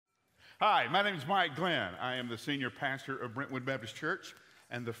Hi, my name is Mike Glenn. I am the senior pastor of Brentwood Baptist Church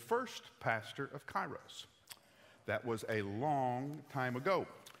and the first pastor of Kairos. That was a long time ago.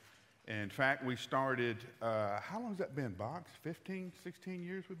 In fact, we started, how long has that been, Boggs? 15, 16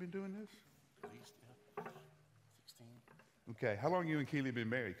 years we've been doing this? At least, yeah. 16. Okay, how long you and Keely been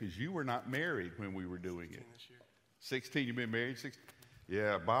married? Because you were not married when we were doing it. 16 this year. 16, you've been married? 16?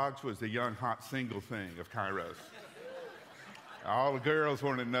 Yeah, Boggs was the young, hot, single thing of Kairos. All the girls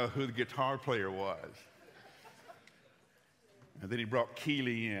wanted to know who the guitar player was. And then he brought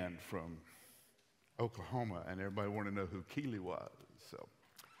Keely in from Oklahoma, and everybody wanted to know who Keely was.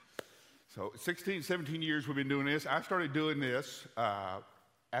 So 16, 17 years we've been doing this. I started doing this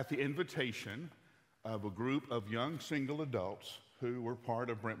at the invitation of a group of young single adults who were part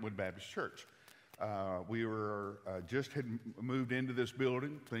of Brentwood Baptist Church. We were just had moved into this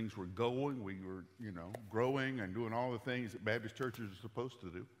building. Things were going. We were, growing and doing all the things that Baptist churches are supposed to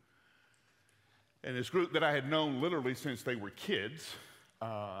do. And this group that I had known literally since they were kids,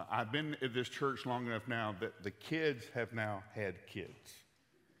 I've been at this church long enough now that the kids have now had kids.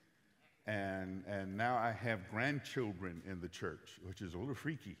 And now I have grandchildren in the church, which is a little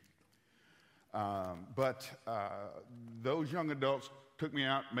freaky. But those young adults took me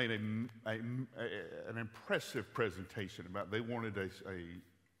out, made an impressive presentation about they wanted a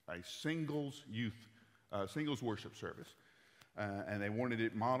singles worship service. And they wanted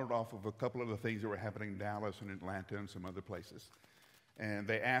it modeled off of a couple of the things that were happening in Dallas and Atlanta and some other places. And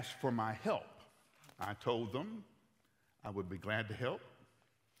they asked for my help. I told them I would be glad to help,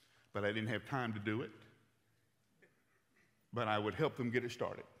 but I didn't have time to do it. But I would help them get it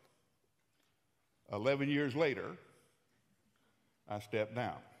started. 11 years later, I stepped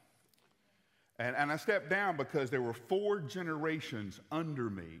down. And I stepped down because there were 4 generations under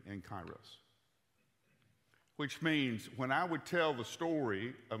me in Kairos. Which means when I would tell the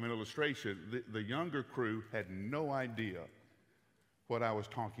story of an illustration, the younger crew had no idea what I was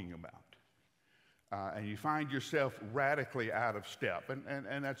talking about. And you find yourself radically out of step.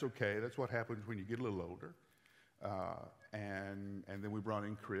 And that's okay. That's what happens when you get a little older. And then we brought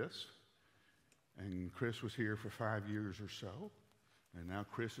in Chris. And Chris was here for 5 years or so. And now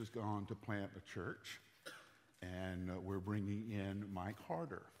Chris has gone to plant a church. And we're bringing in Mike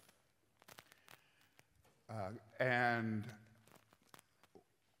Harder. And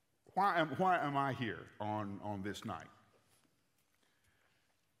why am I here on this night?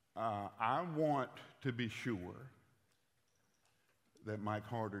 I want to be sure that Mike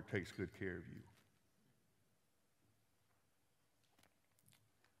Harder takes good care of you.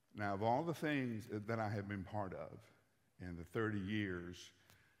 Now, of all the things that I have been part of in the 30 years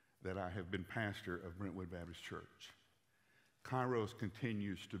that I have been pastor of Brentwood Baptist Church, Kairos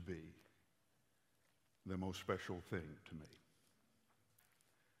continues to be the most special thing to me.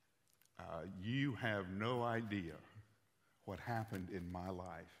 You have no idea what happened in my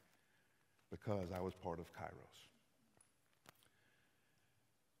life because I was part of Kairos.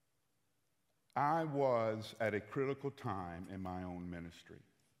 I was at a critical time in my own ministry.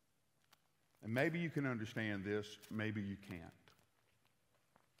 And maybe you can understand this, maybe you can't.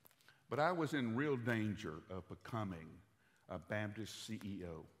 But I was in real danger of becoming a Baptist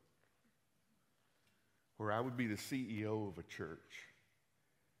CEO, where I would be the CEO of a church,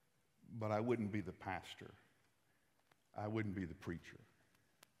 but I wouldn't be the pastor. I wouldn't be the preacher.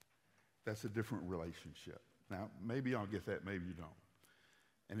 That's a different relationship. Now, maybe I'll get that, maybe you don't.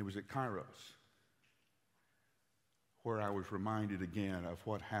 And it was at Kairos where I was reminded again of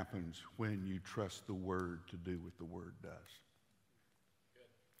what happens when you trust the Word to do what the Word does.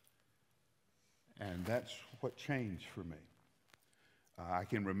 Good. And that's what changed for me. I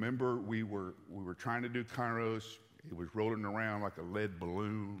can remember we were trying to do Kairos. It was rolling around like a lead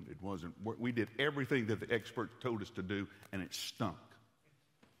balloon. It wasn't. We did everything that the experts told us to do, and it stunk.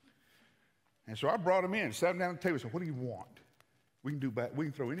 And so I brought him in, sat him down at the table, and said, "What do you want? We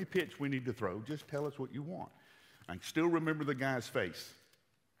can throw any pitch we need to throw. Just tell us what you want." I can still remember the guy's face.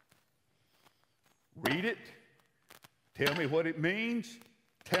 Read it. Tell me what it means.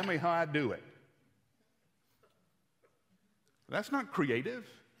 Tell me how I do it. That's not creative.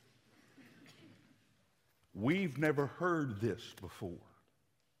 We've never heard this before.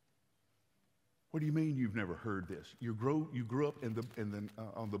 What do you mean you've never heard this? You grew up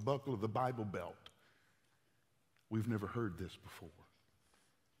on the buckle of the Bible Belt. We've never heard this before.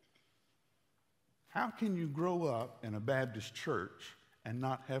 How can you grow up in a Baptist church and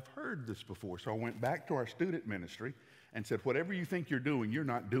not have heard this before? So I went back to our student ministry and said, whatever you think you're doing, you're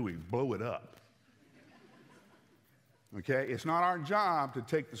not doing. Blow it up. Okay? It's not our job to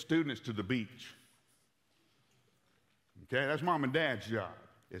take the students to the beach. Okay? That's mom and dad's job.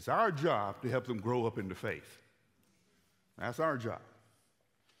 It's our job to help them grow up into faith. That's our job.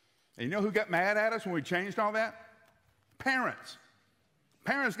 And you know who got mad at us when we changed all that? Parents.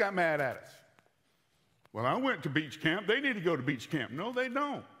 Parents got mad at us. Well, I went to beach camp. They need to go to beach camp. No, they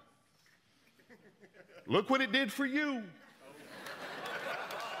don't. Look what it did for you.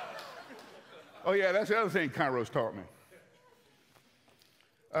 Oh, yeah, that's the other thing Kairos taught me.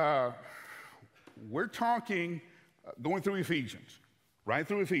 We're talking, going through Ephesians, right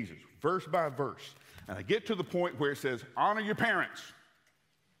through Ephesians, verse by verse. And I get to the point where it says, honor your parents.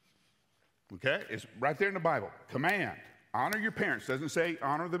 Okay? It's right there in the Bible. Command. Honor your parents. Doesn't say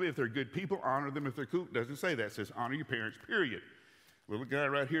honor them if they're good people, honor them if they're cool. Doesn't say that. It says honor your parents, period. Little guy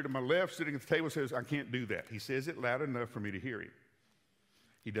right here to my left sitting at the table says, I can't do that. He says it loud enough for me to hear him.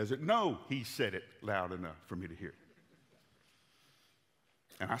 He doesn't know he said it loud enough for me to hear.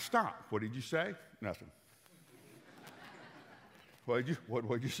 And I stopped. What did you say? Nothing. What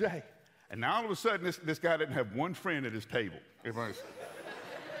did you say? And now all of a sudden, this guy didn't have one friend at his table. Everybody's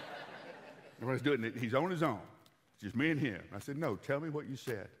doing it. He's on his own. It's just me and him. I said, no, tell me what you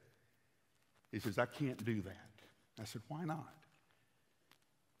said. He says, I can't do that. I said, why not?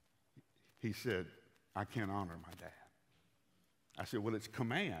 He said, I can't honor my dad. I said, well, it's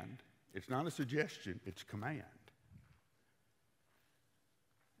command. It's not a suggestion. It's command.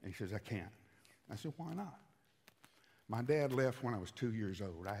 And he says, I can't. I said, why not? My dad left when I was 2 years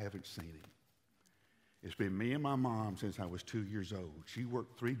old. I haven't seen him. It's been me and my mom since I was 2 years old. She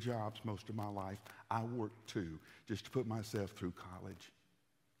worked 3 jobs most of my life. I worked 2 just to put myself through college.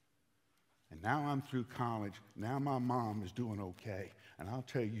 And now I'm through college. Now my mom is doing okay. And I'll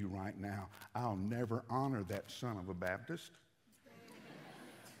tell you right now, I'll never honor that son of a Baptist.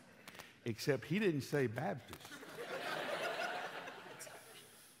 Except he didn't say Baptist.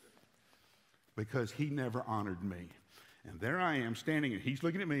 Because he never honored me. And there I am standing, and he's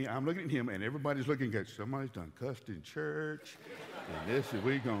looking at me, I'm looking at him, and everybody's looking at somebody's done cussed in church, and this is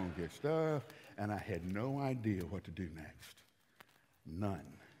we gonna get stuff. And I had no idea what to do next. None.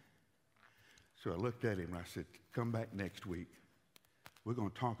 So I looked at him and I said, come back next week. We're gonna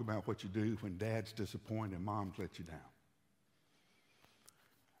talk about what you do when dad's disappointed and mom's let you down.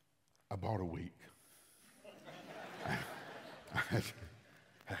 I bought a week.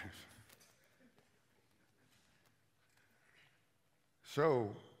 So,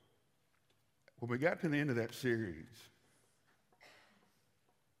 when we got to the end of that series,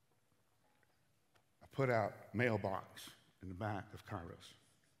 I put out mailbox in the back of Kairos.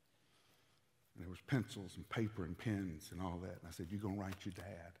 And there was pencils and paper and pens and all that. And I said, you're going to write your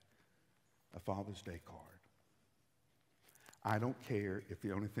dad a Father's Day card. I don't care if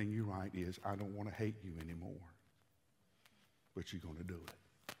the only thing you write is, I don't want to hate you anymore. But you're going to do it.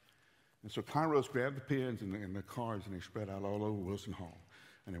 And so Kairos grabbed the pens and the cards, and they spread out all over Wilson Hall.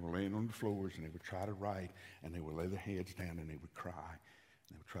 And they were laying on the floors, and they would try to write, and they would lay their heads down, and they would cry.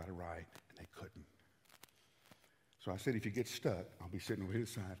 And they would try to write, and they couldn't. So I said, if you get stuck, I'll be sitting over here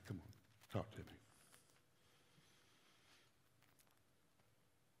side. Come on, talk to me.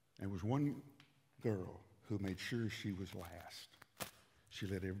 There was one girl who made sure she was last. She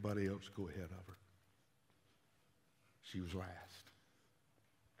let everybody else go ahead of her. She was last.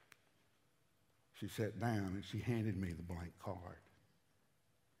 She sat down and she handed me the blank card.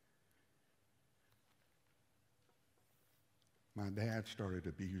 My dad started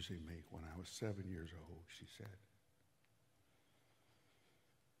abusing me when I was 7 years old, she said.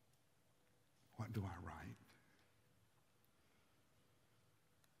 What do I write?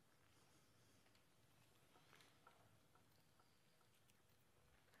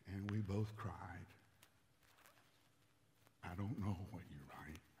 And we both cried. I don't know what you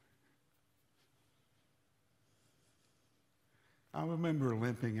write. I remember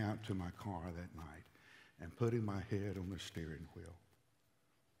limping out to my car that night and putting my head on the steering wheel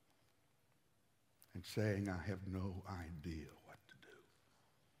and saying, I have no idea what to do.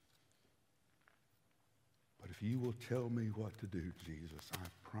 But if you will tell me what to do, Jesus, I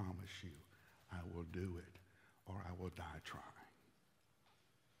promise you I will do it, or I will die trying.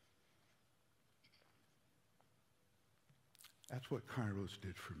 That's what Kairos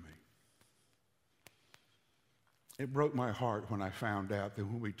did for me. It broke my heart when I found out that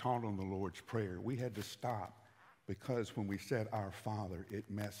when we taught on the Lord's Prayer, we had to stop because when we said Our Father, it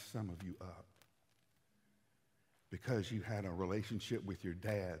messed some of you up. Because you had a relationship with your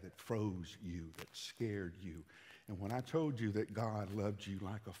dad that froze you, that scared you. And when I told you that God loved you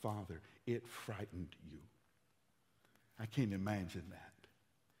like a father, it frightened you. I can't imagine that.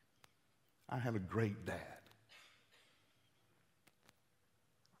 I had a great dad.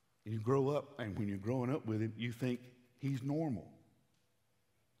 And you grow up, and when you're growing up with him, you think he's normal.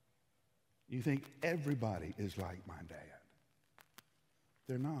 You think everybody is like my dad.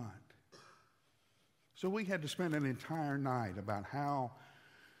 They're not. So we had to spend an entire night about how,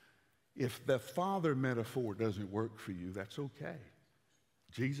 if the father metaphor doesn't work for you, that's okay.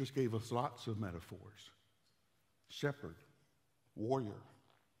 Jesus gave us lots of metaphors. Shepherd, warrior,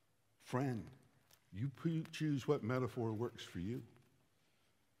 friend. You choose what metaphor works for you.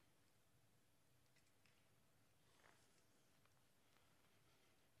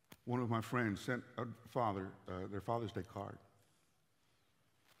 One of my friends sent their Father's Day card.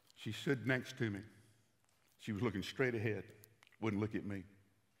 She stood next to me. She was looking straight ahead, wouldn't look at me.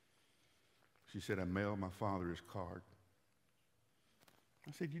 She said, I mailed my father his card.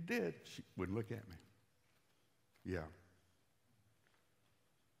 I said, you did? She wouldn't look at me. Yeah.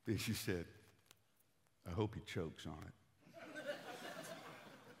 Then she said, I hope he chokes on it.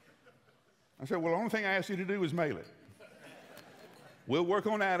 I said, well, the only thing I asked you to do was mail it. We'll work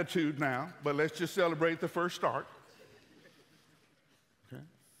on attitude now, but let's just celebrate the first start. Okay?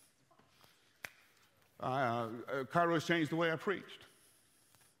 Kairos changed the way I preached.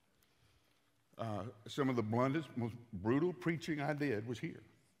 Some of the bluntest, most brutal preaching I did was here.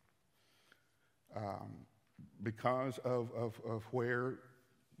 Because of where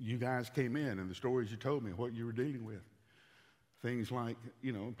you guys came in and the stories you told me, what you were dealing with. Things like,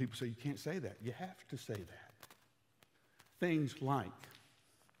 people say you can't say that. You have to say that. Things like,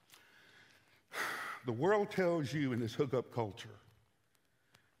 the world tells you in this hookup culture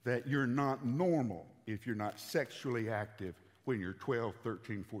that you're not normal if you're not sexually active when you're 12,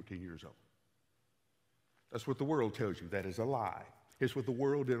 13, 14 years old. That's what the world tells you. That is a lie. It's what the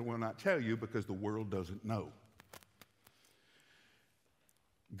world will not tell you because the world doesn't know.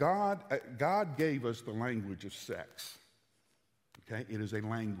 God gave us the language of sex. Okay? It is a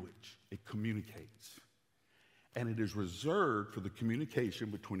language. It communicates. And it is reserved for the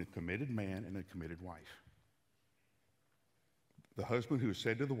communication between a committed man and a committed wife. The husband who has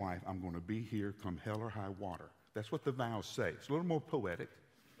said to the wife, I'm going to be here come hell or high water. That's what the vows say. It's a little more poetic,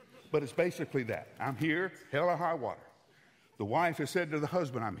 but it's basically that. I'm here, hell or high water. The wife has said to the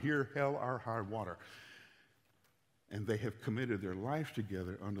husband, I'm here, hell or high water. And they have committed their life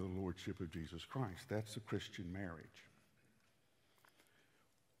together under the lordship of Jesus Christ. That's a Christian marriage.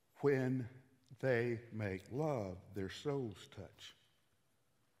 When they make love, their souls touch.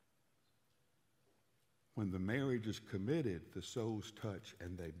 When the marriage is committed, the souls touch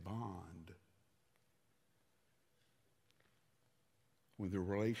and they bond. When the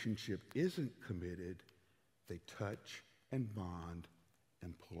relationship isn't committed, they touch and bond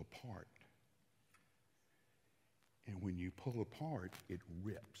and pull apart. And when you pull apart, it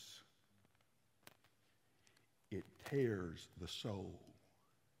rips. It tears the soul.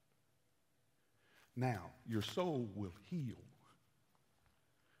 Now, your soul will heal,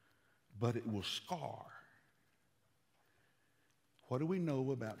 but it will scar. What do we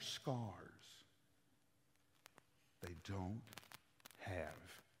know about scars? They don't have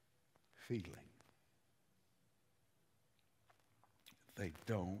feeling. They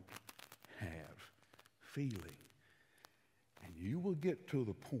don't have feeling. And you will get to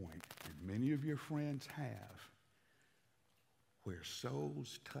the point, and many of your friends have, where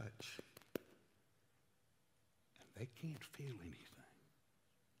souls touch and they can't feel anything.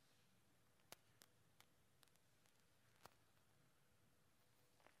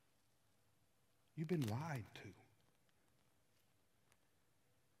 You've been lied to.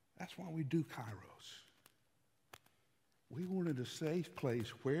 That's why we do Kairos. We wanted a safe place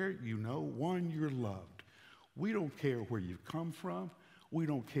where you know, one, you're loved. We don't care where you've come from. We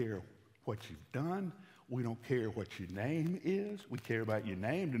don't care what you've done. We don't care what your name is. We care about your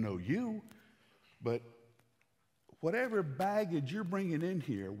name to know you. But whatever baggage you're bringing in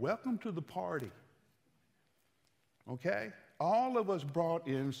here, welcome to the party. Okay? All of us brought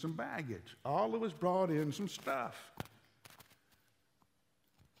in some baggage. All of us brought in some stuff.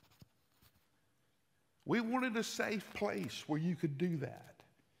 We wanted a safe place where you could do that.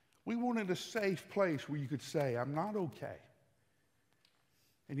 We wanted a safe place where you could say, I'm not okay.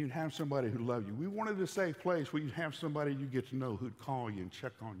 And you'd have somebody who loved you. We wanted a safe place where you'd have somebody you get to know who'd call you and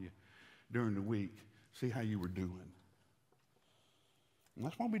check on you during the week, see how you were doing. And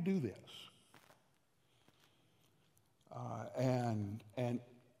that's why we do this. And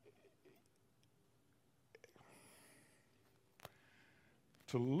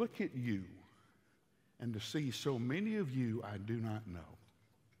to look at you and to see so many of you I do not know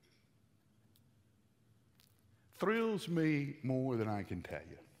thrills me more than I can tell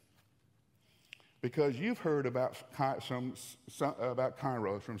you. Because you've heard about about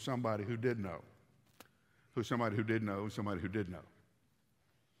Kairos from somebody who did know, somebody who did know, somebody who did know.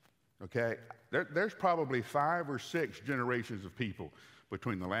 Okay? There's probably 5 or 6 generations of people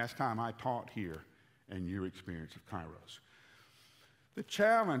between the last time I taught here and your experience of Kairos. The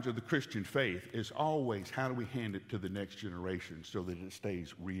challenge of the Christian faith is always how do we hand it to the next generation so that it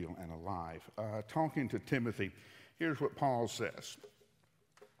stays real and alive. Talking to Timothy, here's what Paul says.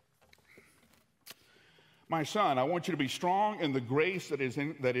 My son, I want you to be strong in the grace that is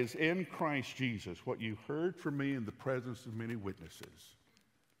in Christ Jesus. What you heard from me in the presence of many witnesses,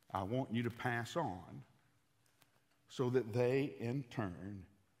 I want you to pass on so that they, in turn,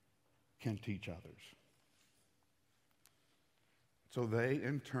 can teach others. So they,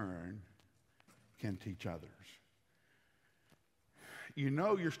 in turn, can teach others. You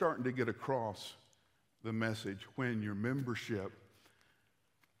know you're starting to get across the message when your membership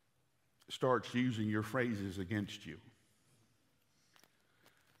starts using your phrases against you.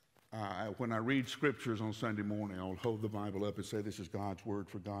 When I read scriptures on Sunday morning, I'll hold the Bible up and say, this is God's word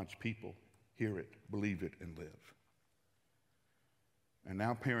for God's people. Hear it, believe it, and live. And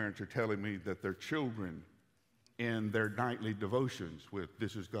now parents are telling me that their children in their nightly devotions with,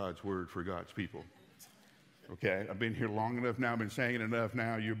 this is God's word for God's people. Okay, I've been here long enough now, I've been saying it enough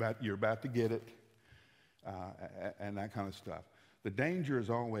now, you're about to get it, and that kind of stuff. The danger is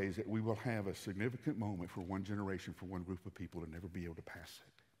always that we will have a significant moment for one generation, for one group of people, and never be able to pass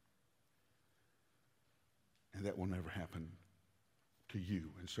it. And that will never happen to you,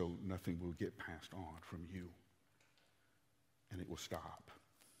 and so nothing will get passed on from you, and it will stop.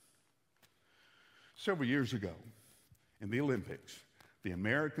 Several years ago, in the Olympics, the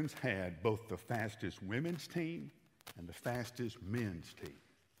Americans had both the fastest women's team and the fastest men's team.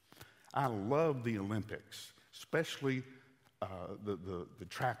 I love the Olympics, especially the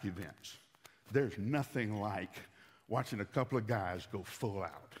track events. There's nothing like watching a couple of guys go full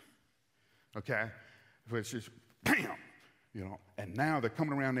out, okay? It's just bam, you know, and now they're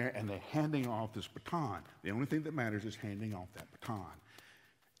coming around there and they're handing off this baton. The only thing that matters is handing off that baton.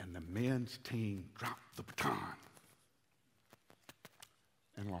 And the men's team dropped the baton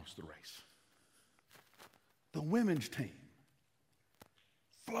and lost the race. The women's team,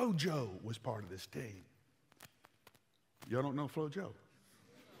 FloJo was part of this team. Y'all don't know FloJo?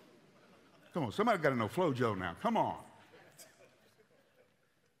 Come on, somebody got to know FloJo now. Come on.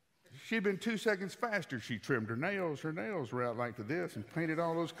 She'd been 2 seconds faster. She trimmed her nails. Her nails were out like this and painted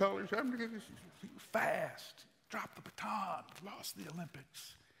all those colors. Fast. Dropped the baton. Lost the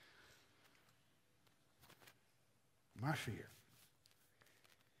Olympics. My fear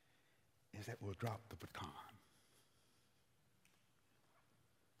is that we'll drop the baton.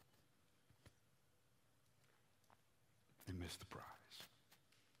 And miss the prize.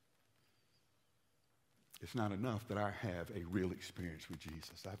 It's not enough that I have a real experience with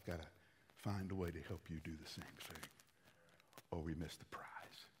Jesus. I've got to find a way to help you do the same thing, or we miss the prize.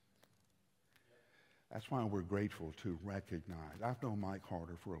 That's why we're grateful to recognize. I've known Mike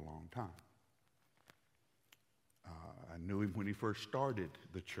Harder for a long time. I knew him when he first started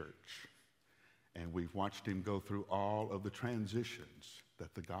the church, and we've watched him go through all of the transitions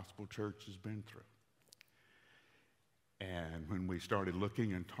that the gospel church has been through. And when we started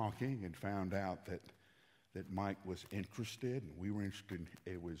looking and talking and found out that Mike was interested and we were interested,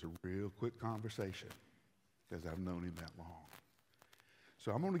 it was a real quick conversation because I've known him that long.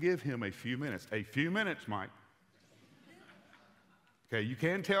 So I'm going to give him a few minutes. A few minutes, Mike. Okay, you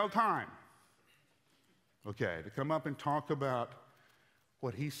can tell time. Okay, to come up and talk about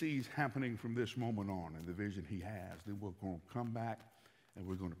what he sees happening from this moment on and the vision he has. Then we're going to come back and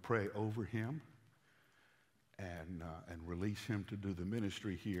we're going to pray over him and release him to do the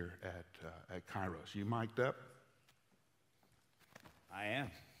ministry here at Kairos. You mic'd up? I am.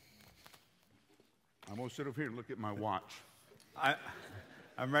 I'm going to sit over here and look at my watch.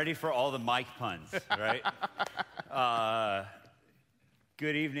 I'm ready for all the mic puns, right?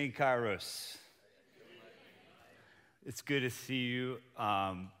 Good evening, Kairos. It's good to see you.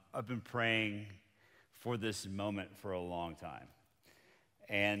 I've been praying for this moment for a long time.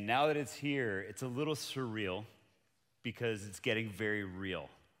 And now that it's here, it's a little surreal because it's getting very real,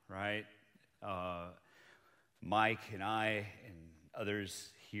 right? Mike and I and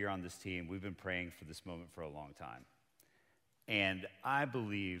others here on this team, we've been praying for this moment for a long time. And I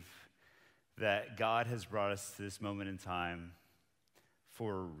believe that God has brought us to this moment in time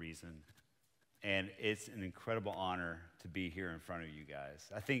for a reason. And it's an incredible honor to be here in front of you guys.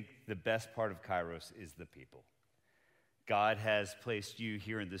 I think the best part of Kairos is the people. God has placed you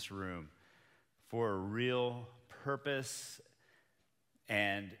here in this room for a real purpose,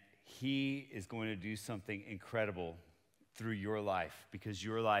 and he is going to do something incredible through your life because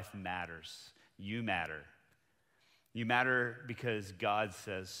your life matters. You matter. You matter because God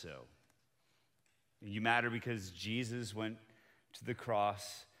says so. You matter because Jesus went to the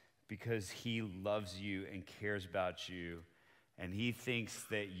cross because he loves you and cares about you, and he thinks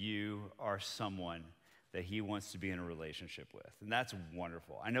that you are someone that he wants to be in a relationship with. And that's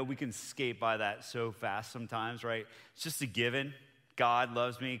wonderful. I know we can skate by that so fast sometimes, right? It's just a given. God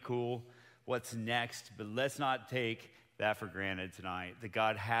loves me, cool. What's next? But let's not take that for granted tonight, that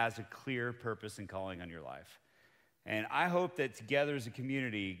God has a clear purpose and calling on your life. And I hope that together as a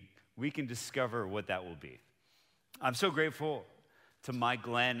community, we can discover what that will be. I'm so grateful to Mike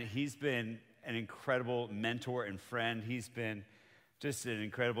Glenn. He's been an incredible mentor and friend. He's been just an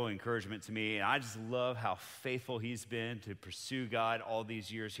incredible encouragement to me. And I just love how faithful he's been to pursue God all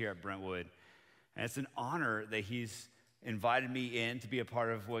these years here at Brentwood. And it's an honor that he's invited me in to be a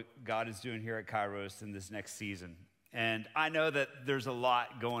part of what God is doing here at Kairos in this next season. And I know that there's a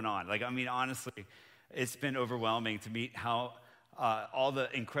lot going on. Honestly, it's been overwhelming to meet how all the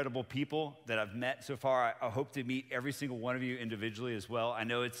incredible people that I've met so far. I hope to meet every single one of you individually as well. I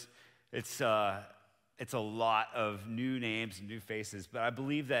know it's a lot of new names and new faces, but I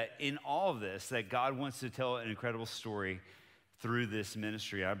believe that in all of this, that God wants to tell an incredible story through this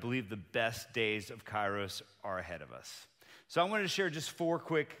ministry. I believe the best days of Kairos are ahead of us. So I wanted to share just 4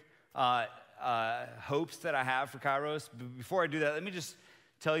 quick hopes that I have for Kairos. But before I do that, let me just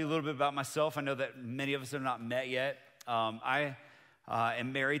tell you a little bit about myself. I know that many of us have not met yet. I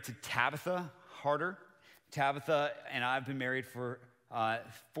am married to Tabitha Harder. Tabitha and I have been married for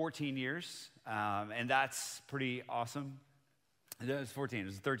 14 years, and that's pretty awesome. It was 14. It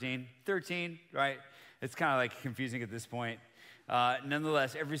was 13. 13, right? It's kind of like confusing at this point.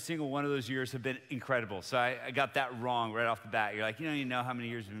 Nonetheless, every single one of those years have been incredible. So I got that wrong right off the bat. You're like, you know how many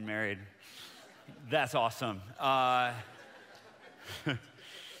years you've been married. That's awesome.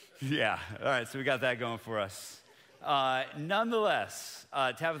 Yeah, all right, so we got that going for us. Nonetheless,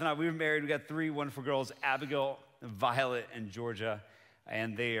 Tabitha and I, we were married. We got 3 wonderful girls, Abigail, Violet, and Georgia,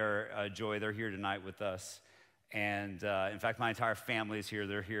 and they are a joy. They're here tonight with us. And in fact, my entire family is here.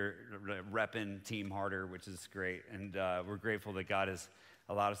 They're here repping Team Harder, which is great. And we're grateful that God has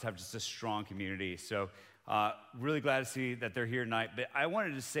allowed us to have just a strong community. So really glad to see that they're here tonight. But I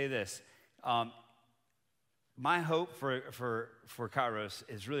wanted to say this. My hope for Kairos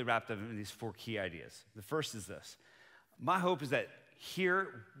is really wrapped up in these 4 key ideas. The first is this. My hope is that here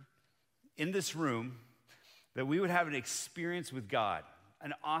in this room, that we would have an experience with God,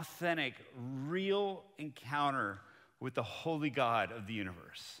 an authentic, real encounter with the holy God of the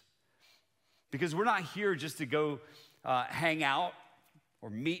universe. Because we're not here just to go hang out or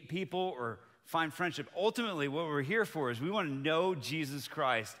meet people or find friendship. Ultimately, what we're here for is we want to know Jesus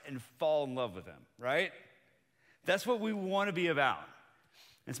Christ and fall in love with him, right? That's what we want to be about.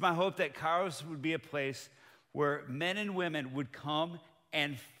 It's my hope that Kairos would be a place where men and women would come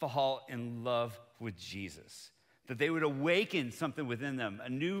and fall in love with Jesus. That they would awaken something within them, a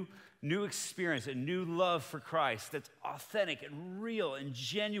new experience, a new love for Christ that's authentic and real and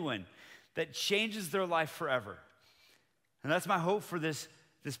genuine, that changes their life forever. And that's my hope for this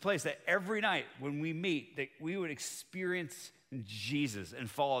place, that every night when we meet, that we would experience Jesus and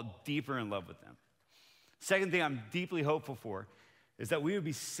fall deeper in love with him. Second thing I'm deeply hopeful for is that we would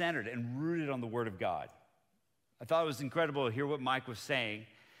be centered and rooted on the Word of God. I thought it was incredible to hear what Mike was saying,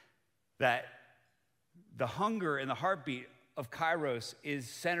 that the hunger and the heartbeat of Kairos is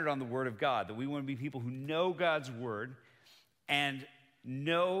centered on the Word of God, that we want to be people who know God's Word and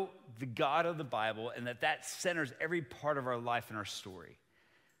know the God of the Bible, and that centers every part of our life and our story.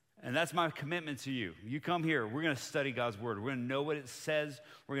 And that's my commitment to you. You come here, we're going to study God's Word. We're going to know what it says,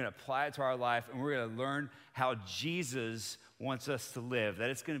 we're going to apply it to our life, and we're going to learn how Jesus wants us to live,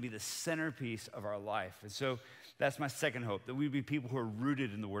 that it's going to be the centerpiece of our life. And so that's my second hope, that we'd be people who are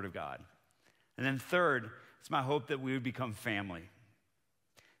rooted in the Word of God. And then third, it's my hope that we would become family.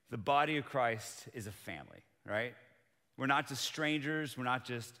 The body of Christ is a family, right? We're not just strangers. We're not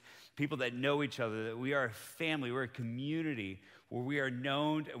just people that know each other. That we are a family. We're a community where we are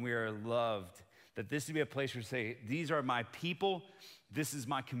known and we are loved. That this would be a place where we say, these are my people. This is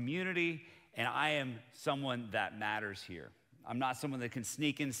my community. And I am someone that matters here. I'm not someone that can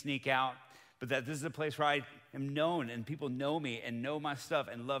sneak in, sneak out. But that this is a place where I am known and people know me and know my stuff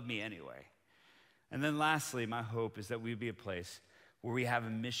and love me anyway. And then lastly, my hope is that we'd be a place where we have a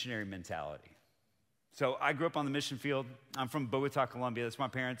missionary mentality. So I grew up on the mission field. I'm from Bogota, Colombia. That's where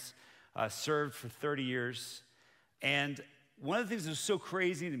my parents served for 30 years. And one of the things that was so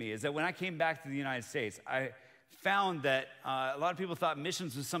crazy to me is that when I came back to the United States, I found that a lot of people thought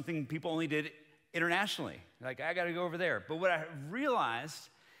missions was something people only did internationally. Like, I got to go over there. But what I realized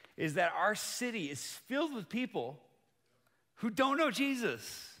is that our city is filled with people who don't know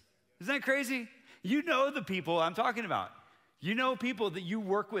Jesus. Isn't that crazy? You know the people I'm talking about. You know people that you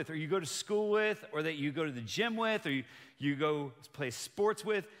work with or you go to school with or that you go to the gym with or you go play sports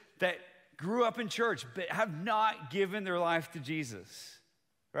with that grew up in church but have not given their life to Jesus,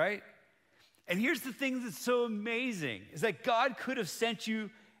 right? And here's the thing that's so amazing is that God could have sent you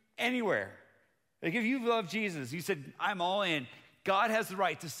anywhere. Like if you love Jesus, you said, I'm all in, God has the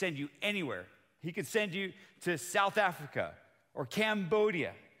right to send you anywhere. He could send you to South Africa or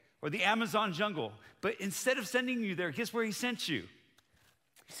Cambodia or the Amazon jungle. But instead of sending you there, guess where he sent you?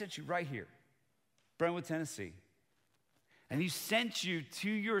 He sent you right here, Brentwood, Tennessee. And he sent you to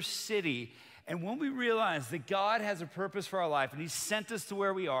your city. And when we realize that God has a purpose for our life and he sent us to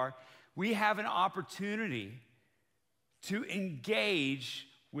where we are, we have an opportunity to engage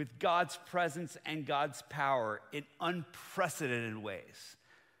with God's presence and God's power in unprecedented ways.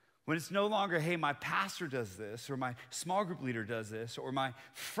 When it's no longer, hey, my pastor does this, or my small group leader does this, or my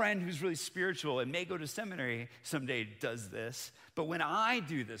friend who's really spiritual and may go to seminary someday does this. But when I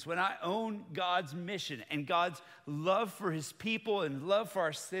do this, when I own God's mission and God's love for his people and love for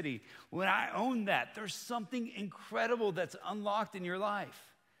our city, when I own that, there's something incredible that's unlocked in your life.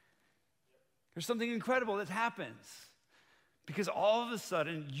 There's something incredible that happens. Because all of a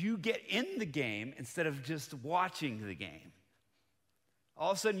sudden, you get in the game instead of just watching the game.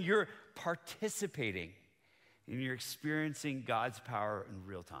 All of a sudden, you're participating and you're experiencing God's power in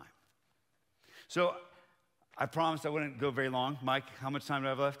real time. So I promised I wouldn't go very long. Mike, how much time do I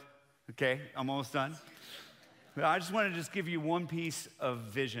have left? Okay, I'm almost done. But I just want to just give you one piece of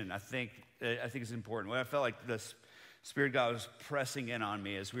vision. I think it's important. When I felt like the Spirit of God was pressing in on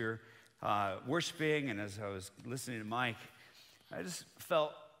me as we were worshiping and as I was listening to Mike, I just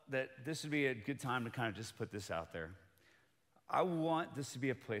felt that this would be a good time to kind of just put this out there. I want this to be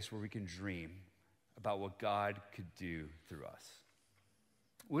a place where we can dream about what God could do through us.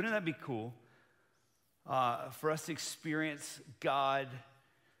 Wouldn't that be cool for us to experience God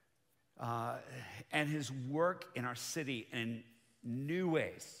and his work in our city in new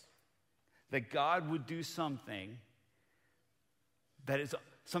ways? That God would do something that is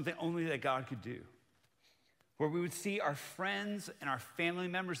something only that God could do. Where we would see our friends and our family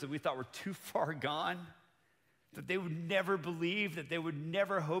members that we thought were too far gone, that they would never believe, that they would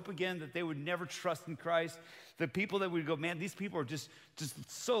never hope again, that they would never trust in Christ. The people that would go, man, these people are just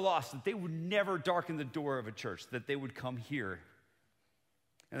so lost that they would never darken the door of a church, that they would come here.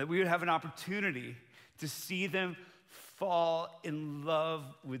 And that we would have an opportunity to see them fall in love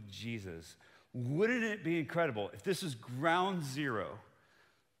with Jesus. Wouldn't it be incredible if this was ground zero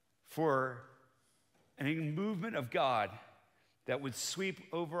for a movement of God that would sweep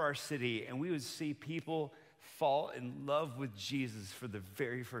over our city and we would see people fall in love with Jesus for the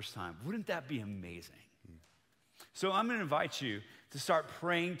very first time? Wouldn't that be amazing? So I'm going to invite you to start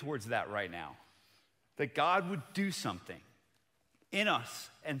praying towards that right now. That God would do something in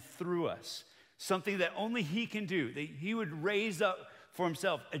us and through us. Something that only he can do. That he would raise up for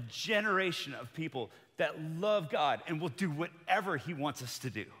himself a generation of people that love God and will do whatever he wants us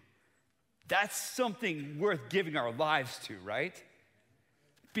to do. That's something worth giving our lives to, right?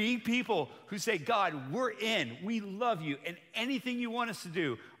 Being people who say, God, we're in, we love you, and anything you want us to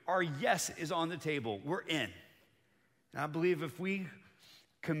do, our yes is on the table, we're in. And I believe if we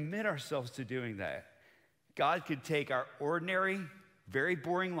commit ourselves to doing that, God could take our ordinary, very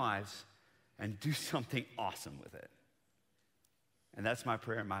boring lives and do something awesome with it. And that's my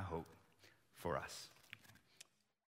prayer and my hope for us.